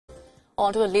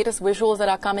On to the latest visuals that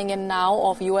are coming in now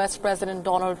of U.S. President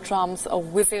Donald Trump's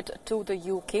visit to the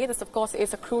U.K. This, of course,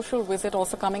 is a crucial visit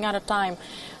also coming at a time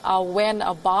when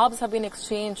barbs have been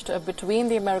exchanged between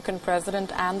the American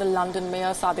president and the London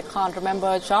Mayor Sadiq Khan.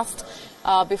 Remember, just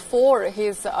before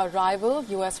his arrival,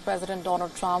 U.S. President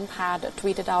Donald Trump had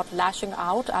tweeted out lashing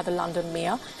out at the London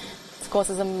Mayor. Of course,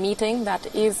 it's a meeting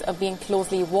that is being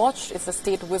closely watched. It's a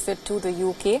state visit to the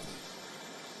U.K.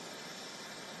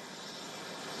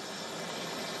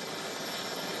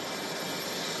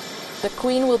 The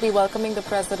Queen will be welcoming the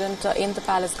President in the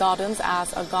Palace Gardens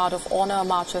as a guard of honor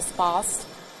marches past.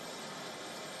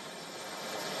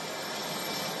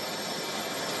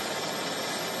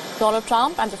 Donald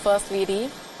Trump and the First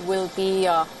Lady will be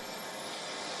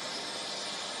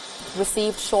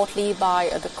received shortly by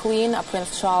the Queen,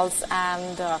 Prince Charles,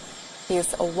 and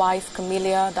his wife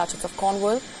Camilla, Duchess of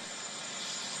Cornwall.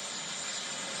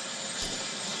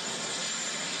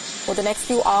 For the next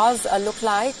few hours, look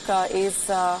like is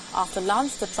after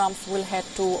lunch, the Trumps will head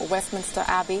to Westminster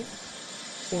Abbey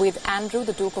with Andrew,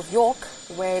 the Duke of York,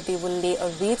 where they will lay a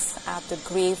wreath at the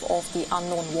grave of the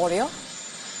unknown warrior.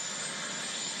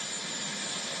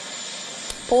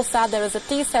 Post that, there is a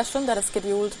tea session that is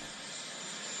scheduled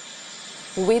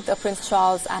with Prince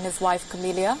Charles and his wife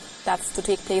Camilla. That's to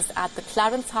take place at the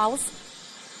Clarence House.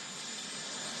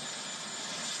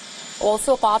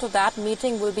 Also, part of that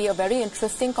meeting will be a very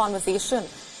interesting conversation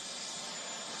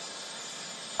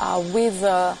with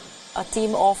a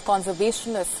team of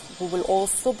conservationists who will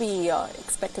also be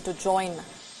expected to join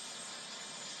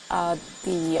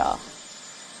the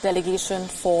delegation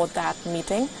for that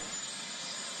meeting.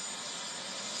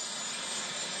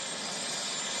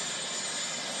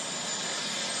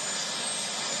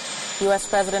 U.S.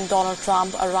 President Donald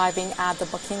Trump arriving at the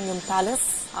Buckingham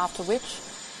Palace, after which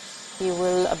he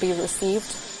will be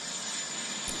received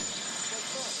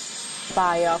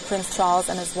by Prince Charles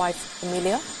and his wife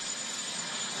Camilla.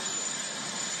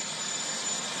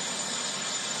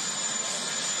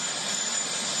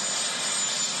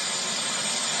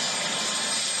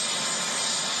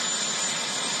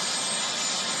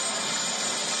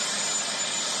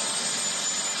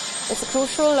 It's a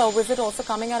crucial visit also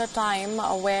coming at a time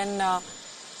when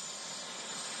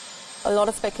a lot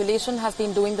of speculation has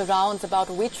been doing the rounds about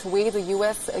which way the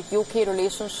US-UK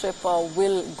relationship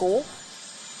will go.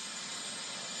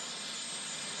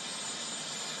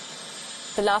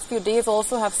 The last few days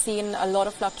also have seen a lot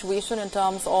of fluctuation in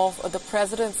terms of the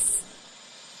president's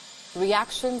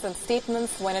reactions and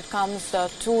statements when it comes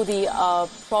to the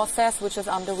process which is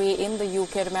underway in the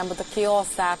UK. Remember the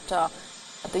chaos that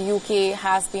the UK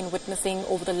has been witnessing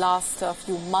over the last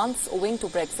few months owing to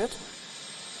Brexit.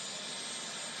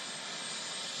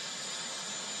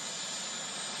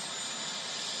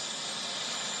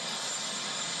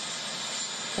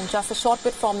 In just a short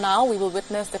bit from now, we will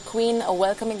witness the Queen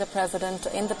welcoming the President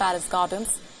in the Palace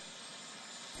Gardens,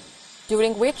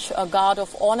 during which a guard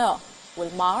of honor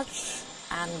will march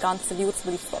and gun salutes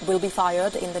will be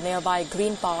fired in the nearby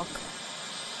Green Park.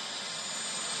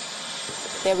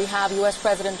 There we have U.S.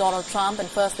 President Donald Trump and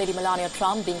First Lady Melania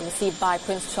Trump being received by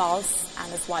Prince Charles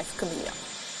and his wife Camilla.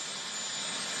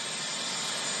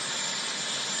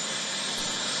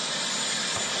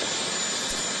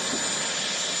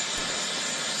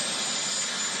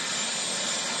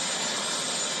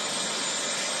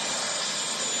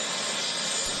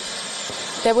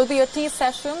 There will be a tea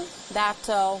session that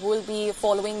will be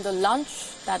following the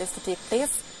lunch that is to take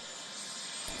place.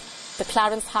 The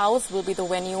Clarence House will be the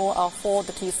venue for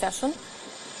the tea session.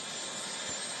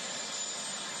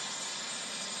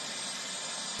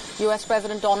 U.S.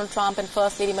 President Donald Trump and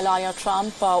First Lady Melania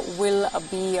Trump will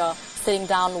be sitting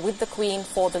down with the Queen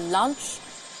for the lunch,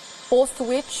 post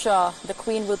which the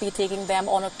Queen will be taking them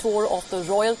on a tour of the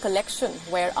Royal Collection,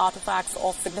 where artifacts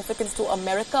of significance to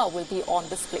America will be on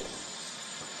display.